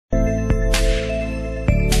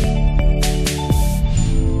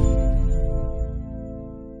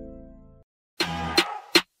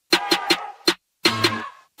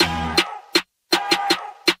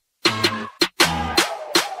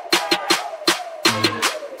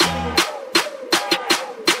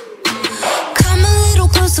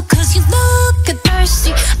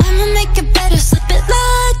thirsty. I'ma make it better, slip it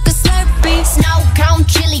like a Slurpee. Snow cone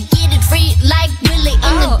chili, get it free like Willy.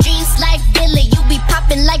 In the jeans like Billy, you be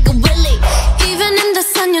popping like a Willy. Even in the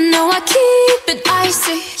sun, you know I keep it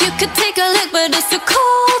icy. You could take a lick, but it's too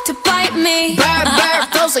cold to bite me. Bird, bird,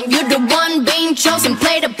 frozen, you the one being chosen.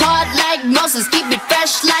 Play the part like Moses, keep it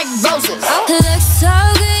fresh like roses. Looks so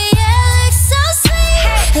good, yeah, looks so sweet.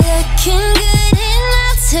 Looking good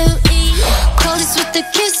enough to eat. Coldest with the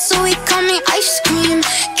kiss, so he call me ice cream.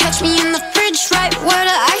 Catch me in the fridge, right where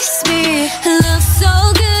the ice be. Looks so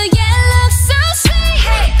good, yeah, looks so sweet.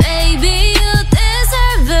 Baby, you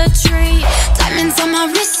deserve a treat. Diamonds on my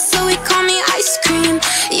wrist, so he call me ice cream.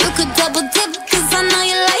 You could double dip, cause I know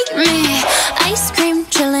you like me. Ice cream,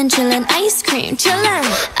 chillin', chillin', ice cream, chillin'.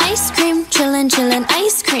 Ice cream, chillin', chillin',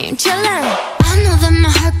 ice cream, chillin'. I know that my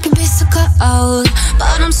heart can be so cold,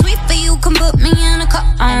 but I'm sweet, but you can put me in a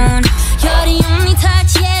cone.